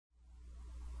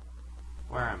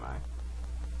Where am I?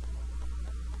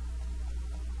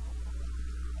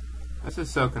 This is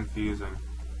so confusing.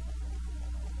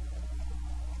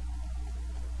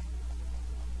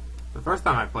 The first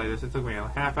time I played this, it took me a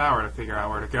half hour to figure out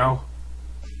where to go.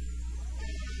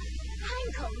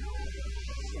 Pinecomb,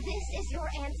 this is your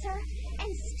answer?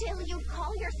 And still you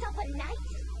call yourself a knight?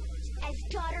 As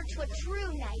daughter to a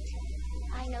true knight,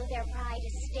 I know their pride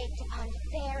is staked upon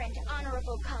fair and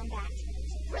honorable combat.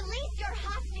 Release your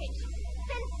hostage,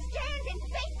 then stand and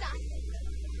face us!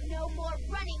 No more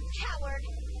running, coward!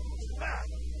 Ah,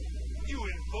 you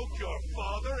invoke your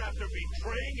father after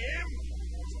betraying him?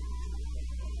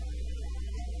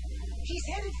 He's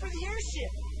headed for the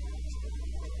airship.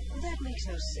 That makes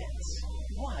no sense.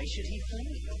 Why should he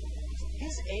flee?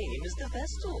 His aim is the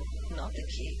Vestal, not the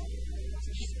king.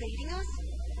 He's baiting us?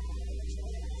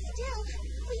 Still,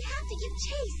 we have to give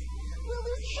chase. We'll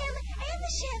lose him and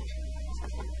the ship.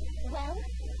 Well,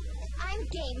 I'm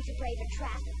game to brave a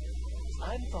trap.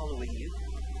 I'm following you.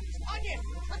 Onion,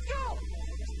 let's go!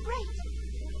 Right.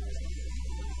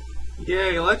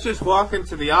 Yay, let's just walk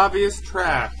into the obvious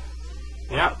trap.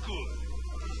 Yep. Good.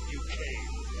 You came.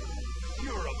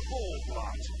 You're a bold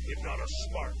lot, if not a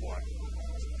smart one.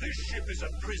 This ship is a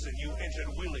prison you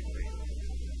entered willingly.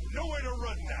 Nowhere to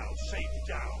run now, safe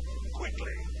down.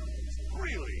 Quickly.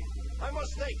 Really, I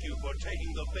must thank you for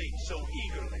taking the bait so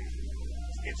eagerly.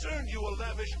 It's earned you a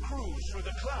lavish cruise through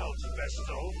the clouds,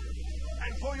 Vestal.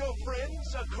 And for your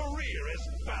friends, a career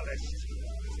as ballast.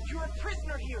 You're a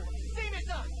prisoner here, same as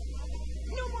us.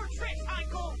 No more tricks,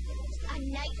 Uncle. A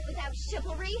knight without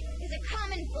chivalry is a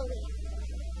common bully.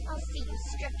 I'll see you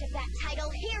stripped of that title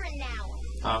here and now.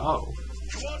 Oh.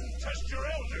 You want to test your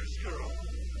elders, girl.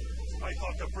 I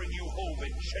thought to bring you home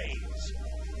in chains.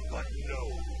 But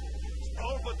no.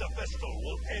 All but the Vestal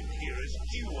will end here as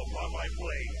dew upon my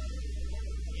blade.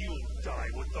 You'll die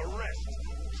with the rest,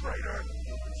 traitor.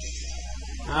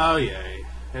 Oh, yay.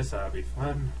 This ought to be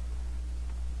fun.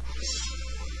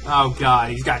 Oh,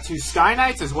 God. He's got 2 Sky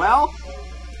Knights as well?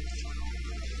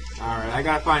 Alright, I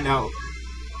gotta find out.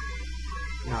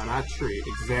 No, not treat.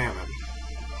 Examine.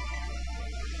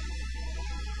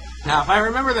 Now, if I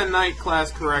remember the Knight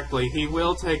class correctly, he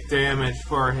will take damage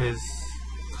for his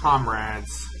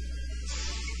comrades.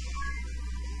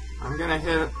 I'm gonna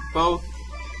hit both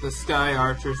the Sky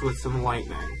Archers with some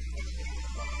lightning.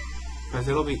 Because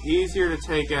it'll be easier to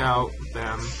take out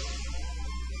them.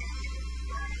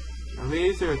 It'll be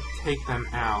easier to take them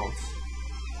out.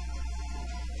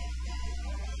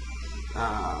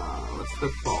 Let's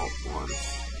default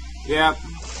ones. Yep.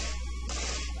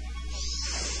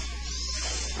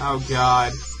 Oh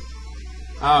God.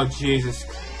 Oh Jesus.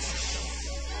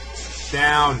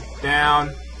 Down,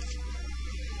 down.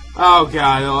 Oh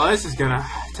God, well, this is gonna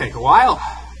take a while.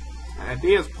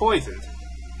 Adia's poisoned.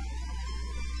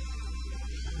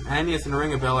 Agnes and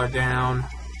Ringabel are down.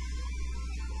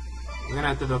 I'm gonna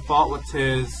have to default with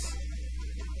Tiz.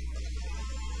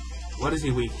 What is he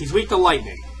weak? He's weak to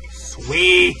lightning.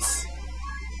 Sweet!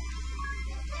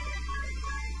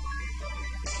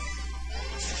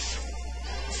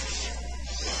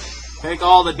 Take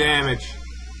all the damage.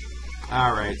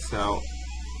 Alright, so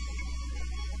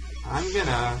I'm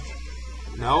gonna...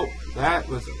 Nope, that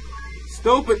was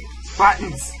stupid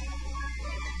buttons!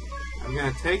 I'm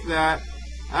gonna take that.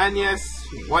 Agnes,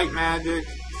 white magic,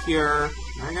 cure.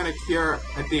 I'm gonna cure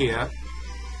Adia.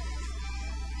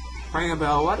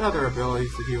 Ringabel, what other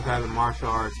abilities did you have in martial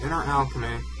arts? Inner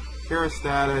alchemy, cure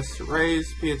status,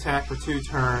 raise the attack for 2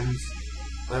 turns,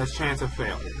 less chance of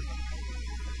failure.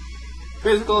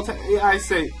 Physical attack, yeah, I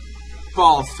say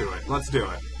balls to it. Let's do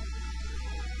it.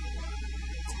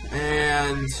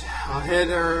 And I'll hit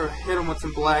him with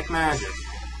some black magic.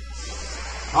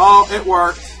 Oh, it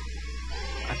worked.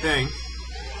 I think.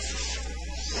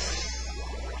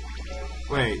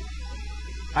 Wait.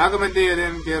 How come Adia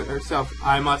didn't get herself?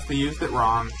 I must have used it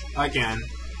wrong. Again.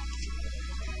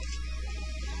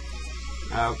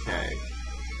 Okay.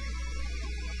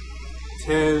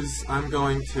 Tiz, I'm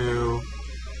going to...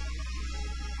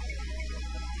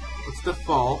 Let's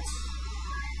default.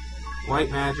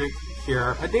 White magic,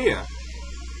 cure, Adia.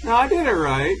 No, I did it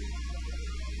right.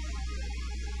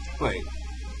 Wait.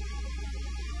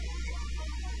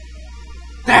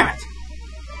 Damn it!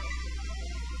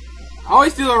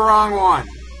 Always do the wrong one.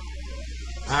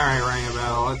 Alright,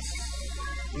 Ringabel, let's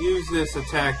use this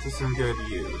attack to some good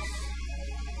use.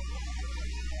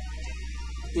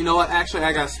 You know what? Actually,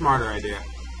 I got a smarter idea.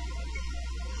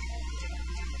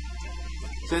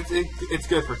 Since it's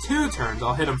good for 2 turns,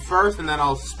 I'll hit him first and then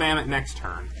I'll spam it next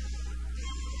turn.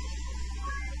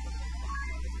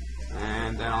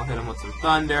 And then I'll hit him with some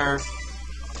thunder.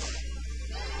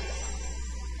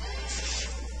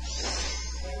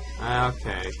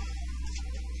 Okay.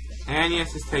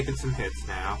 Agnes is taking some hits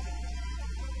now.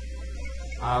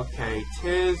 Okay,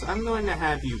 Tiz, I'm going to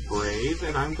have you brave,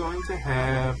 and I'm going to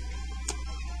have...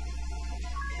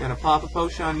 Gonna pop a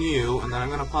potion on you, and then I'm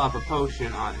gonna pop a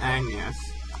potion on Agnes.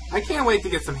 I can't wait to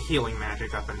get some healing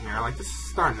magic up in here. Like, this is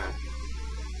starting to...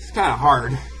 It's kinda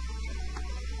hard.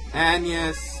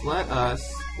 Agnes, let us...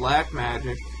 Black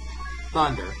magic.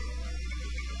 Thunder.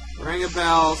 Ring a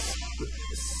bell.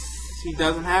 He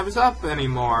doesn't have his up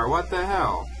anymore. What the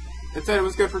hell? It said it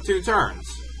was good for 2 turns.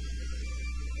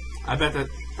 I bet that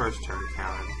first turn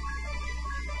counted.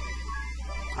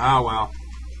 Oh well.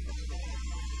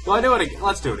 Will I do it again?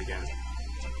 Let's do it again.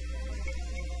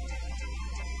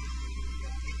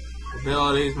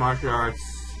 Abilities, martial arts.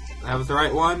 That was the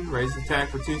right one. Raise attack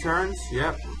for 2 turns.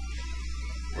 Yep.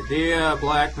 Idea,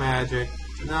 black magic.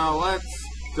 No, let's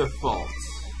default.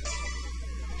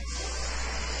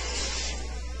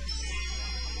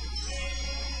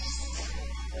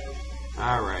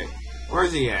 Alright.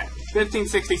 Where's he at?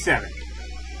 1567.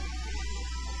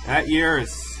 That year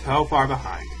is so far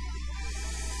behind.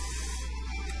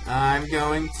 I'm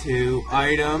going to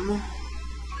item.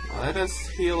 Let us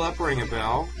heal up Ring a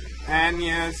Bell.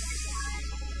 Agnes.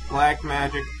 Black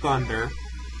Magic Thunder.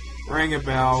 Ring a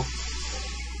Bell.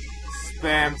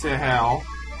 Spam to hell.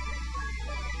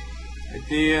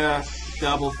 Idea.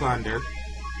 Double Thunder.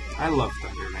 I love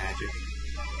Thunder Magic.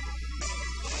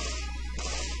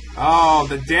 Oh,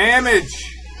 the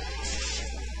damage!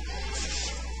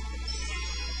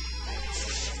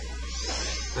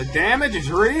 The damage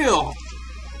is real!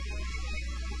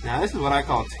 Now this is what I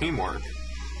call teamwork.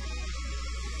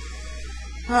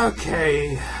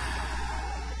 Okay.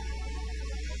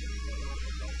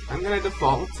 I'm gonna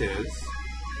default with Tiz.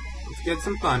 Let's get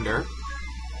some thunder.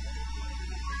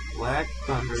 Black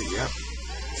thunder, yep.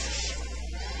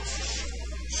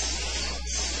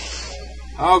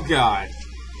 Oh god.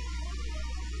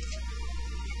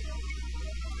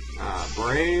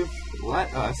 Brave,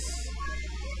 let us.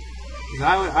 'Cause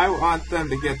I want them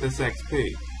to get this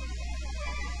XP.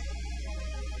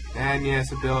 And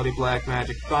yes, ability, Black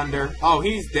Magic Thunder. Oh,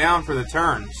 he's down for the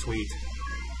turn. Sweet.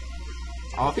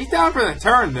 Oh, if he's down for the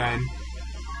turn, then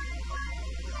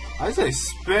I say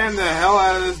spam the hell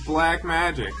out of this Black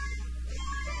Magic.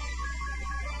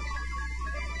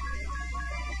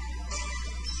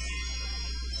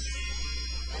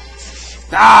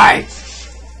 Die!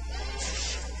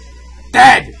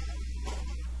 Dead!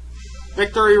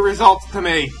 Victory results to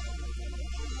me.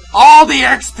 All the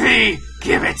XP!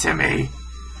 Give it to me!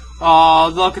 Oh,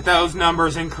 look at those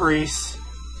numbers increase.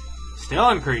 Still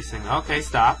increasing. Okay,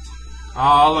 stopped.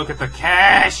 Oh, look at the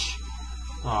cash!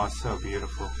 Oh, so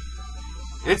beautiful.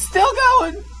 It's still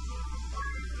going!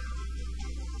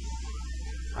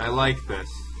 I like this.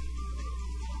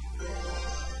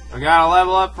 I gotta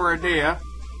level up for Idea.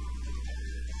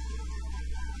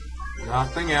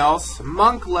 Nothing else.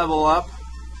 Monk level up.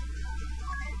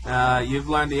 You've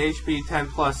learned the HP 10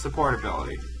 plus support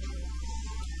ability.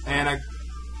 And a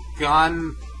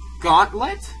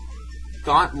gauntlet?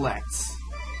 Gauntlets.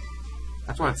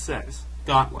 That's what it says.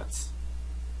 Gauntlets.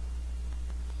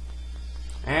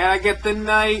 And I get the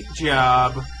night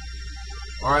job.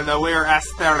 Or the weird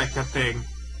Asterica thing.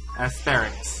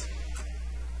 Asterix.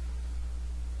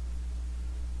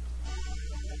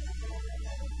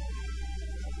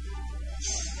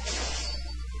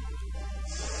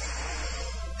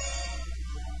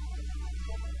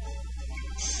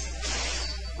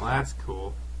 Well, that's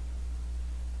cool.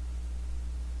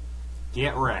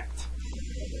 Get wrecked.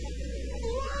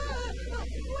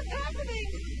 What's happening?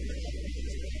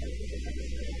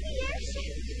 The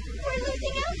airship! We're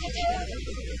losing altitude!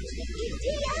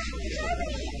 Idea!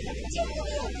 Hurry!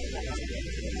 Julia!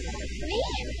 Me?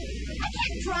 I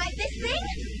can't drive this thing!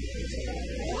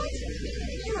 What?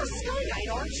 You're a Sky Knight,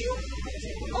 aren't you?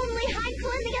 Only Heiko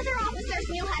and the other officers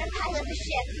knew how to pilot the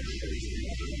ship.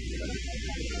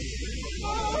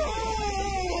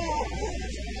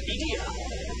 Idea,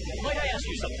 might I ask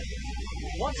you something?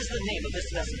 What is the name of this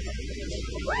vessel?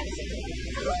 What?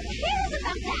 Who cares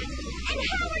about that? And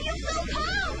how are you so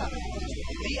calm?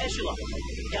 The Echelon,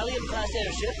 galleon-class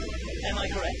airship. Am I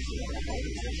correct?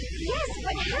 Yes,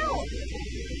 but how?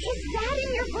 Is that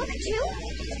in your book too?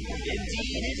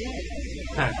 Indeed it is.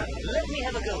 Let me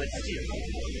have a go at steering.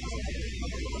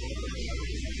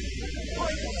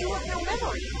 But you have no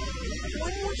memory.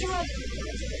 When would you have...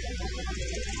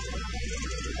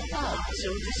 Ah,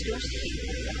 so this goes here.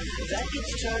 That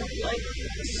gets turned like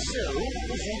so,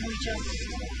 then we just...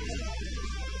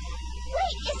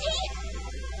 Wait, is he?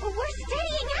 We're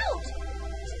staying out!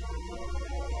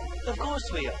 Of course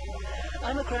we are.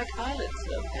 I'm a crack pilot,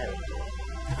 apparently.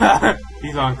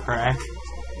 He's on crack.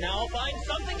 Now find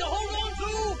something to hold on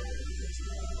to!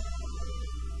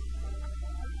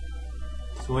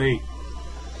 Sweet.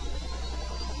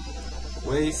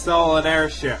 We stole an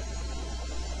airship.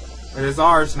 It is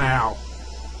ours now.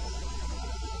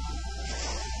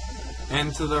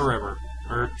 Into the river.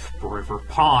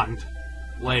 Pond.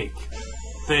 Lake.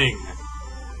 Thing.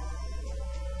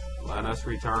 Let us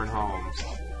return home.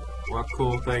 What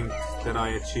cool things did I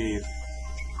achieve?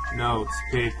 Notes,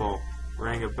 people.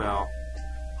 Ring a bell.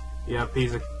 Yep,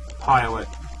 he's a pilot.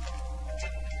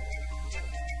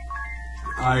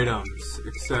 Items,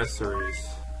 accessories,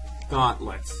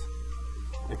 gauntlets.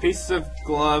 A piece of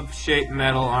glove-shaped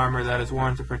metal armor that is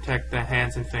worn to protect the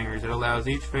hands and fingers. It allows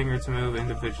each finger to move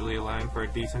individually, allowing for a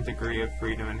decent degree of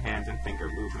freedom in hands and finger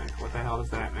movement. What the hell does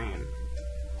that mean?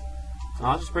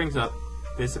 Well, it just brings up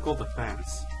physical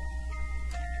defense.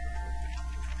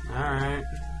 Alright.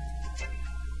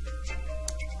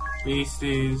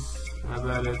 Beasties. I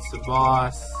bet it's the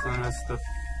boss, and it's the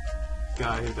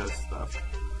guy who does stuff.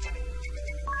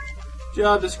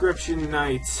 Job description,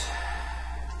 knight.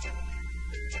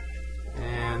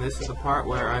 And this is the part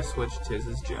where I switch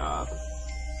Tiz's job.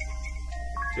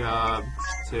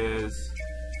 Tiz.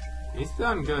 He's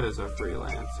done good as a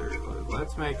freelancer.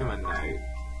 Let's make him a knight.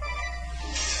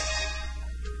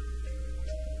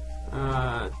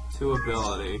 2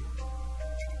 ability.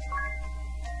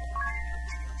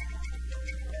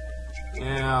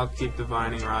 Yeah, I'll keep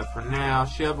Divining Rod for now.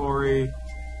 Chivalry.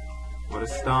 What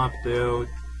does Stomp do?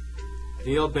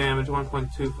 Deal damage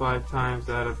 1.25 times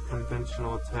that of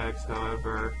conventional attacks,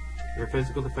 however. Your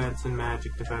physical defense and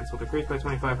magic defense will decrease by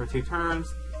 25 for 2 turns.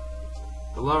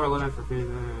 The lower limit for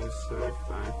is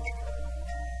 35.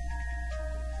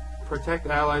 Protect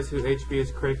allies whose HP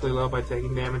is critically low by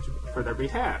taking damage for their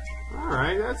behalf.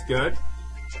 Alright, that's good.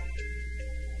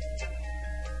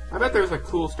 I bet there's a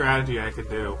cool strategy I could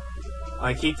do.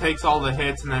 Like, he takes all the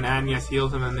hits and then Agnes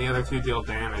heals him and the other 2 deal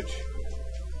damage.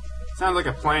 Sounds like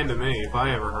a plan to me, if I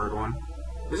ever heard one.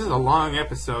 This is a long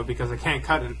episode because I can't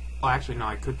cut it. Well, actually, no,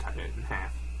 I could cut it in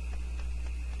half.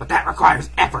 But that requires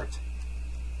effort!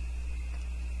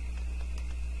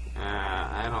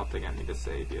 I don't think I need to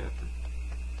save yet.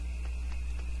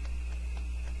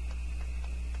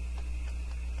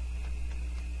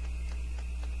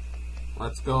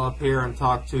 Let's go up here and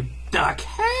talk to the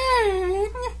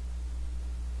King!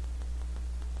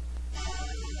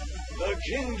 The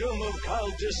kingdom of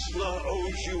Kaldisla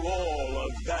owes you all a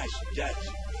vast debt.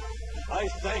 I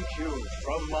thank you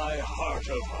from my heart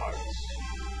of hearts.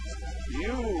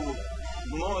 You,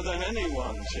 more than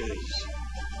anyone, Tiz.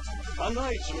 A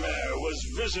nightmare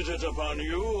was visited upon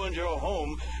you and your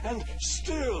home, and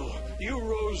still you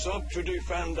rose up to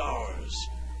defend ours.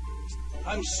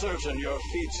 I'm certain your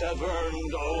feats have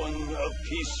earned Owen a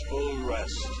peaceful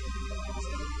rest.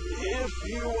 If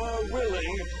you are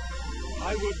willing,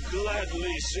 I would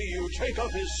gladly see you take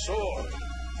up his sword.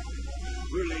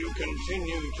 Will you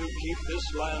continue to keep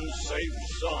this land safe,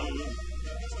 son?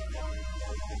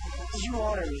 You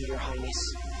honor me, Your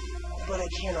Highness, but I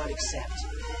cannot accept.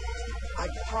 I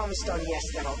promised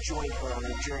Agnes that I'll join her on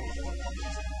her journey.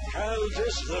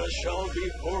 Kaldisla shall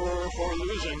be poorer for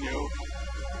losing you.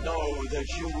 Know that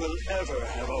you will ever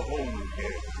have a home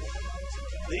here.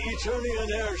 The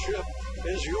Eterian Airship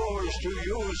is yours to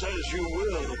use as you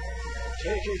will.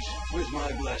 Take it with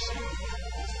my blessing.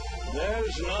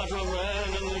 There's not a man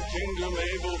in the kingdom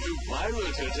able to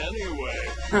pilot it anyway.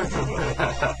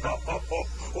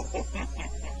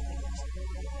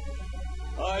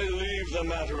 I leave the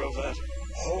matter of that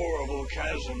horrible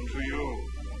chasm to you.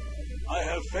 I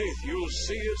have faith you'll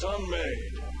see it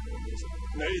unmade.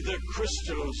 May the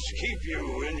crystals keep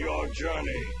you in your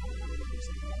journey.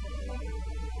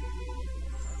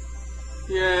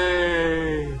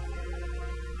 Yay!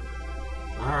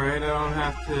 Alright, I don't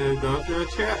have to go through a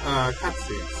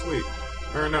cutscene. Sweet.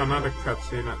 Or no, not a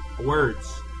cutscene,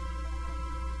 words.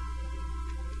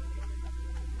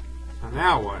 So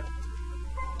now what?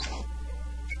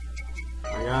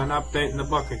 I got an update in the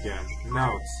book again.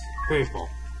 Notes. People.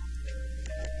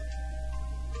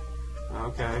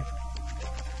 Okay.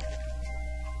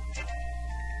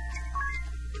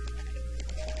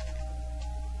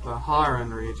 The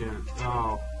Haran region.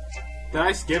 Oh. Did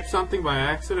I skip something by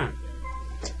accident?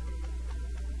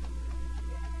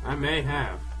 I may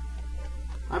have.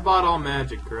 I bought all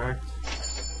magic, correct?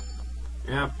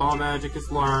 Yep, all magic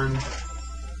is learned.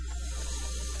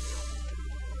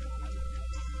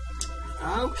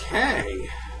 Okay.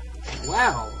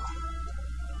 Well.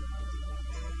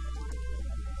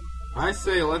 I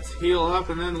say let's heal up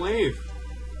and then leave.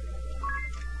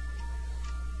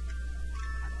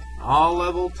 All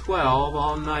level 12,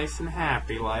 all nice and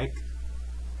happy like.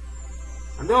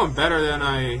 I'm doing better than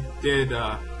I did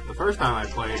the first time I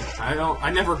played.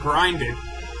 I never grinded.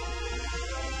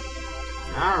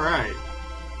 Alright.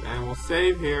 And we'll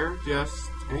save here just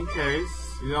in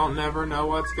case. You don't never know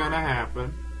what's gonna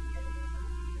happen.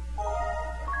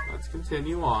 Let's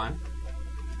continue on.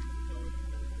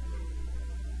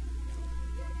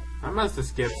 I must have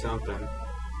skipped something.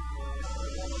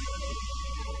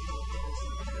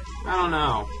 I don't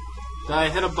know. Did I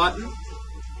hit a button?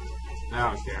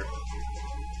 I don't care.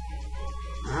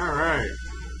 Alright.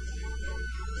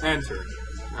 Enter.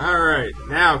 Alright,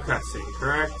 now cutscene,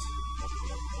 correct?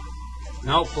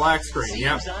 Nope, black screen,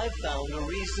 yep. Seems I've found a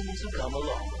reason to come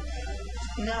along.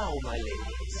 Now, my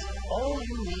ladies, all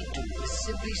you need do is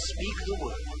simply speak the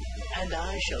word, and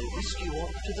I shall whisk you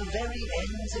off to the very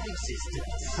ends of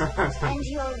existence. And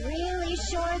you're really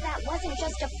sure that wasn't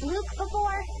just a fluke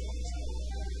before?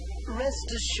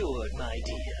 Rest assured, my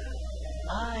dear,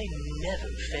 I never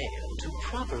fail to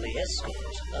properly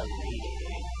escort a lady.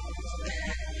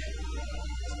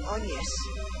 Agnes,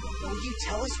 will you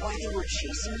tell us why they were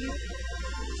chasing you?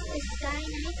 The Sky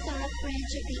Knights are a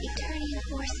branch of the Eternian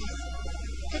forces.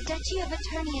 The Duchy of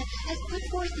Eternia has put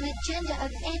forth an agenda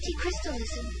of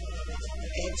anti-crystalism.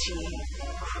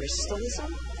 Anti-crystalism?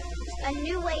 A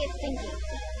new way of thinking,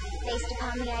 based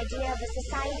upon the idea of a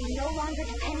society no longer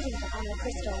dependent upon the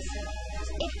crystals.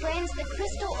 It brands the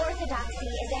crystal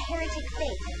orthodoxy as a heretic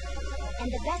faith,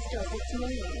 and the Vestals its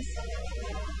minions.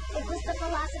 It was the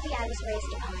philosophy I was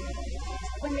raised upon.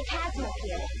 When the chasm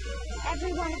appeared,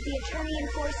 every one of the Eternian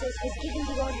forces was given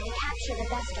the order to capture the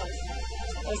Vestals.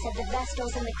 They said the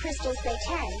Vestals and the crystals they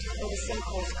turned were the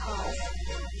sinkhole's cause.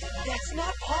 That's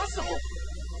not possible!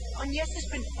 Agnes has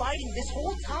been fighting this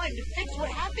whole time to fix what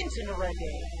happened to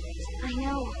Narende. I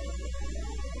know.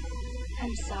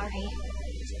 I'm sorry.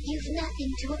 You've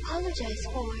nothing to apologize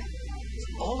for.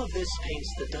 All of this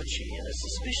paints the Duchy in a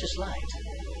suspicious light,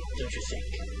 don't you think?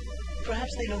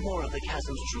 Perhaps they know more of the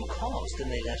chasm's true cause than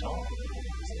they let on.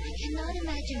 I cannot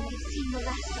imagine we've seen the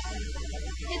last of them.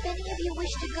 If any of you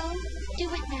wish to go,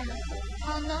 do it now.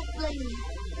 I'll not blame you.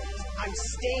 I'm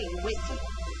staying with you.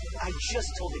 I just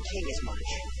told the king as much.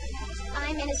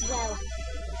 I'm in as well.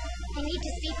 I need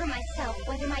to see for myself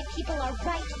whether my people are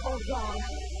right or wrong.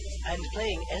 And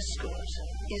playing escort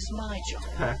is my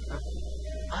job.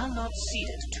 I'll not cede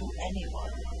it to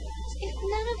anyone. If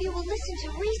none of you will listen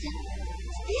to reason...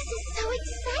 This is so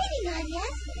exciting,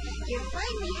 Agnes. You're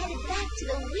finally headed back to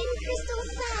the Wind Crystal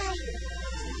side.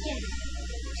 Yes,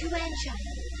 to Anshine,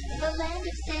 the land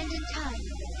of sand and time,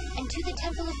 and to the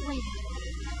Temple of Wind.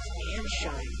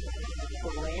 Anshine, the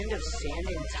land of sand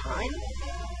and time?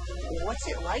 What's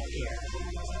it like there?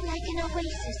 Like an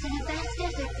oasis in a vast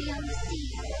desert beyond the sea,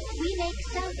 we make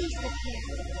southeast of here.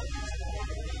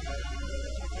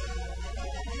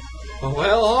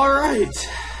 Well, alright.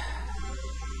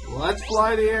 Let's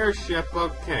fly the airship,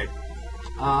 okay.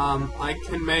 I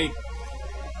can make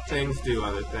things do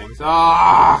other things.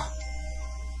 I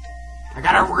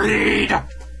gotta read!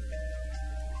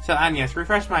 So, Agnes,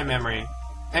 refresh my memory.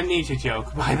 Amnesia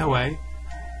joke, by the way.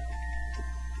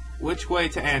 Which way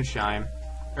to Anshine?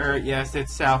 Yes,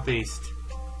 it's southeast.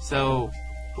 So,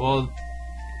 will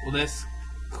this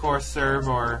course serve,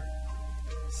 or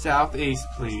southeast,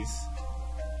 please?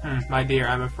 My dear,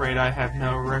 I'm afraid I have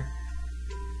no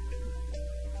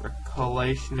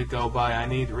recollection to go by. I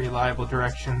need reliable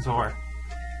directions, or...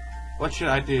 What should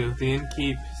I do? The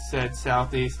innkeep said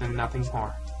southeast and nothing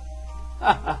more.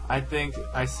 I think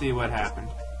I see what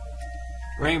happened.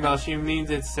 Ring bell, she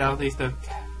means it's southeast of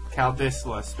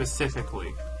Caldisla,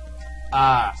 specifically.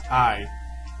 Aye.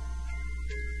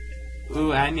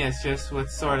 Ooh, Agnes, just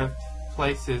what sort of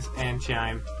place is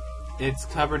Anshine? It's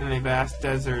covered in a vast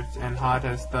desert and hot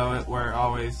as though it were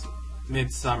always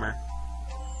midsummer.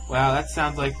 Wow, that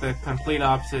sounds like the complete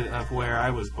opposite of where I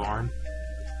was born.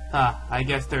 I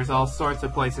guess there's all sorts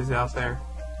of places out there.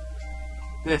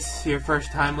 This your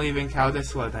first time leaving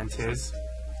Caldisla, then, 'tis?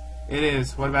 It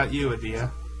is. What about you,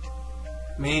 Adia?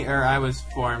 Me? I was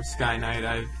formed Sky Knight.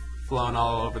 I've flown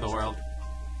all over the world.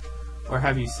 Where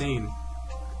have you seen?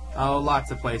 Oh,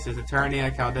 lots of places.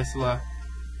 Eternia, Caldisla.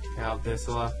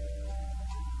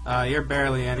 You're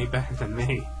barely any better than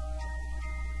me.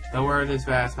 The world is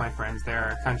vast, my friends. There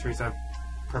are countries of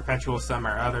perpetual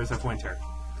summer, others of winter.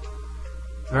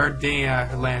 Verdia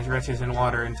lands riches in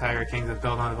water, entire kingdoms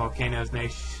built on volcanoes,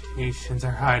 nations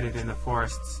are hidden in the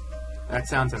forests. That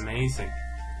sounds amazing.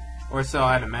 Or so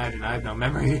I'd imagine. I have no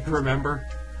memory, remember?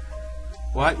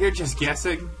 What? You're just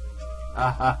guessing?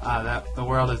 The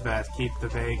world is vast. Keep the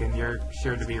vague, and you're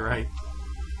sure to be right.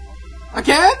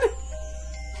 Again?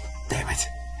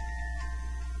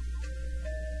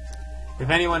 If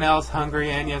anyone else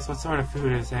hungry, and yes, what sort of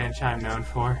food is Anchime known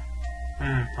for?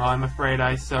 Well, I'm afraid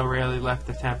I so rarely left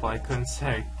the temple I couldn't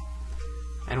say.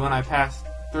 And when I passed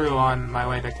through on my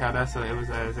way to Caldessa, it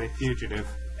was as a fugitive.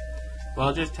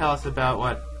 Well, just tell us about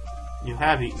what you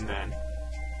have eaten then.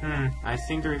 I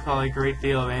seem to recall a great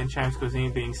deal of Anchime's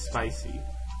cuisine being spicy.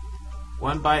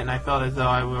 One bite and I felt as though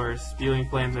I were spewing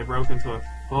flames. I broke into a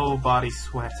full-body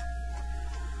sweat.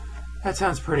 That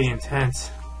sounds pretty intense.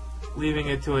 Leaving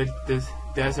it to a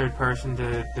desert person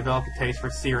to develop a taste for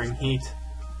searing heat.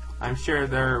 I'm sure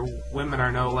their women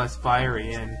are no less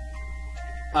fiery and...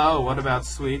 Oh, what about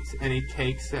sweets? Any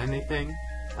cakes, anything?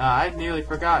 I'd nearly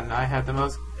forgotten. I had the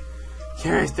most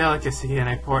curious delicacy in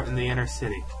a port in the inner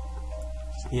city.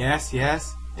 Yes.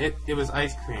 It was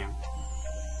ice cream.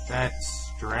 That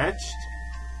stretched?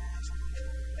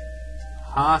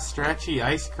 Stretchy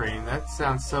ice cream. That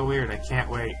sounds so weird. I can't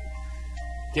wait.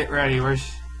 Get ready. We're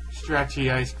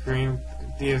stretchy ice cream.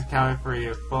 Dia's coming for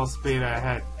you. Full speed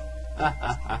ahead.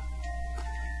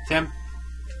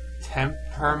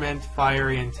 Temperament,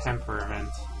 fiery, and temperament.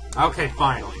 Okay,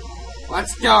 finally.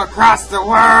 Let's go across the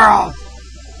world!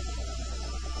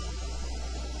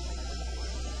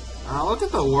 Look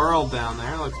at the world down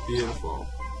there. It looks beautiful.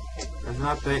 There's an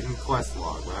update in quest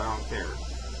log, but I don't care.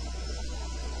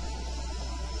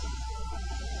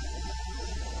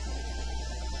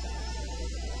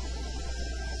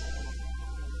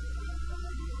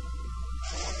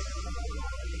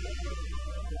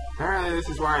 Apparently this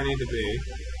is where I need to be.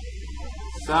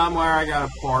 Somewhere I got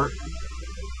a port.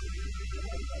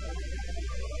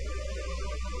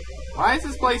 Why is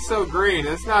this place so green?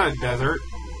 It's not a desert.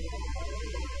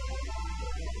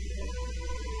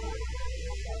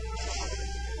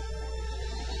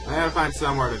 I gotta find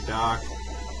somewhere to dock.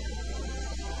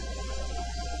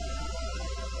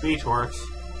 Beach works.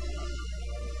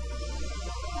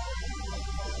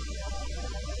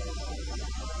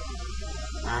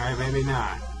 Alright, maybe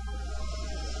not.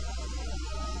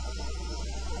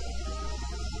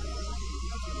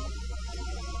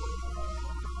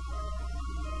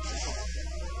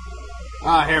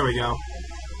 Here we go.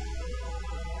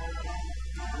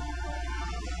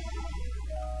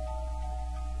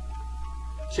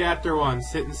 Chapter 1,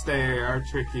 Sit and Stay are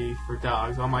tricky for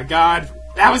dogs. Oh my god!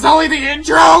 That was only the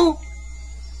intro?!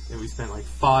 And we spent like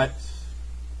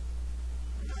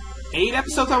 8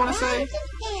 episodes, I want to say?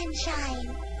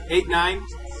 Anshine. 8, 9?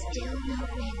 Still no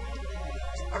wind.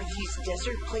 Are these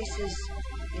desert places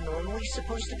normally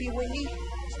supposed to be windy?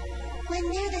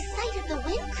 When they're the site of the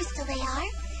wind crystal they are,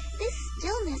 this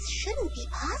stillness shouldn't be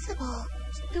possible.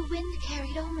 The wind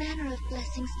carried all manner of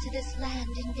blessings to this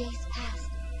land in days past.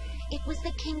 It was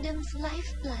the kingdom's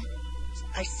lifeblood.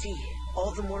 I see.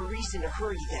 All the more reason to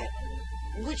hurry then.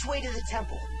 Which way to the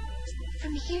temple?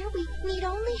 From here we need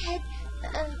only head...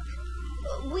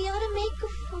 we ought to make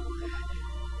for...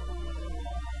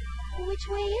 Which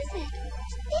way is it?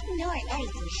 Ignore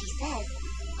everything she says.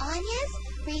 Anya's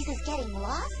raises getting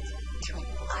lost to an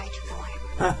art form.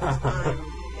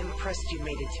 I'm impressed you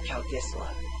made it to Caldissa.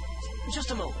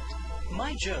 Just a moment.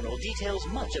 My journal details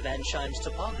much of Anshime's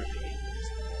topography.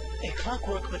 A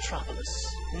clockwork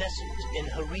metropolis, nestled in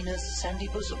Harina's sandy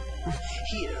bosom.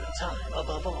 Here, time,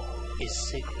 above all, is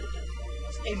sacred.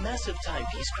 A massive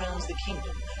timepiece crowns the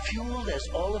kingdom, fueled as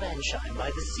all of Anshime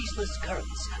by the ceaseless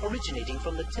currents originating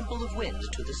from the Temple of Wind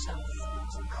to the south.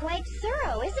 Quite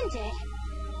thorough, isn't it?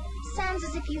 Sounds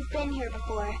as if you've been here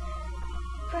before.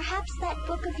 Perhaps that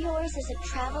book of yours is a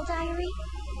travel diary?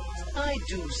 I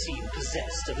do seem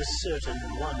possessed of a certain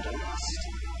wanderlust.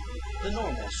 The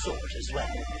normal sort as well.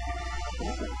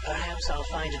 Perhaps I'll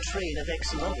find a train of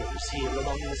ex-lovers here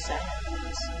among the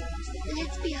sands.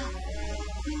 Let's be off.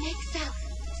 We make south.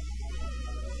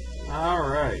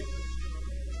 Alright.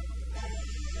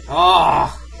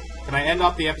 Oh! Can I end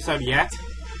off the episode yet?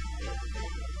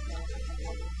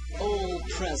 All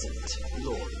present,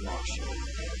 Lord Marshal.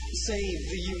 Save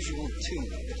the usual 2,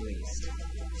 at least.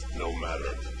 No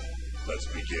matter. Let's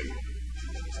begin.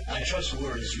 I trust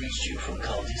word has reached you from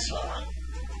Caldissa.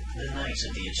 The knights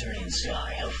of the Eterian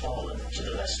Sky have fallen to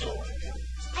the Vestal.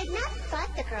 I'd not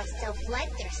thought the girl so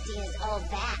bloodthirsty as all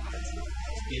that.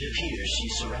 It appears she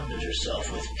surrounded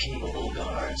herself with capable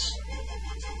guards.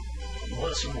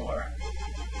 What's more,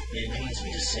 it pains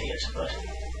me to say it, but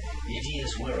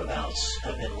Idia's whereabouts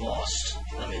have been lost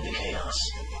amid the chaos.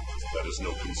 That is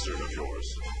no concern of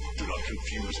yours. Do not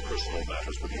confuse personal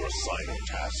matters with your assigned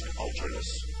task, Alternus.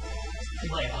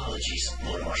 My apologies,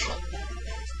 Lord Marshal.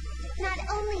 Not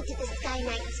only did the Sky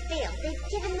Knights fail, they've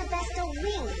given the Vestal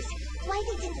wings. Why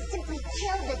they didn't simply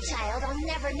kill the child, I'll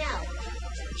never know.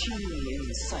 Keen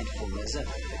insightful as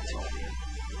ever, Victoria.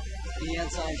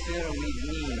 Yet I fear we've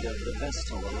need of the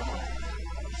Vestal alive.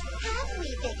 Have we,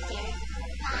 Victor?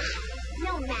 Ah,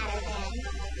 no matter then.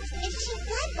 If she's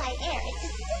led by air, it's a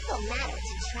simple matter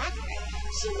to track her.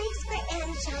 She makes for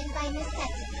Anshine by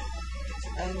necessity.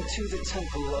 And to the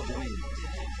Temple of Wind.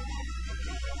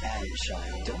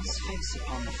 Anshine does face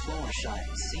upon the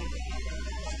Floorshine Sea.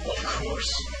 Of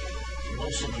course.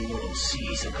 Most of the world's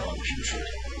seas have gone putrid,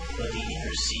 but the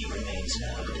inner sea remains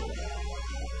navigable.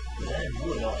 That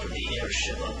would offer the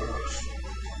airship a berth.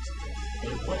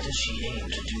 But what does she aim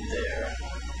to do there?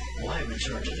 Why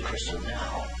return to the crystal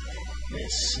now?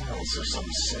 It smells of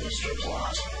some sinister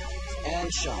plot.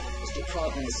 Anshine is the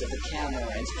province of the Camera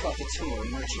and Profiteer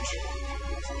merchantry.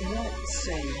 What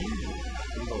say you,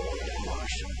 Lord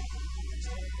Marshal?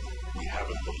 We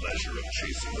haven't the leisure of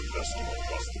chasing the Vestal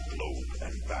across the globe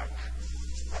and back.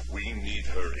 We need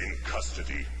her in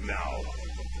custody now.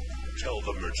 Tell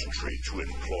the merchantry to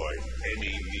employ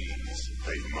any means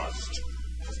they must.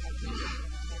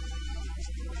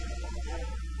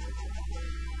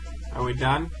 Are we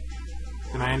done?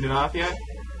 Can I end it off yet?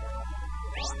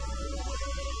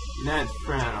 Ned's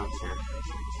friend, I don't care.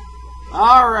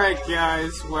 Alright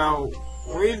guys, well,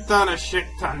 we've done a shit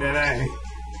ton today.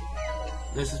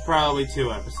 This is probably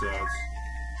 2 episodes.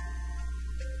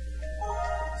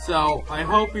 So, I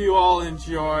hope you all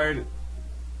enjoyed.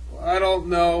 I don't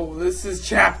know, this is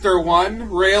chapter 1?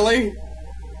 Really?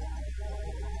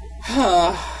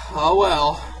 Oh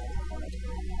well.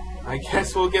 I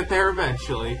guess we'll get there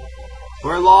eventually.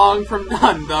 We're long from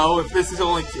done though, if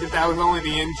that was only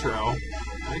the intro.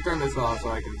 Let me turn this off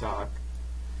so I can talk.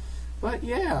 But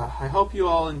yeah, I hope you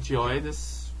all enjoy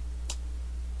this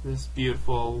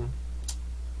beautiful,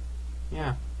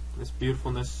 this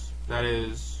beautifulness that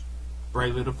is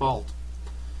Bravely Default.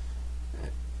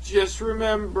 Just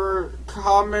remember,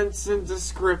 comments and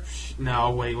description. No,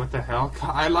 wait, what the hell?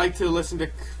 I like to listen to.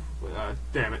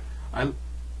 Damn it!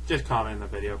 Just comment in the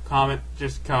video. Comment,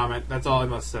 just comment. That's all I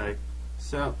must say.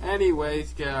 So,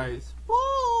 anyways, guys,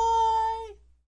 bye.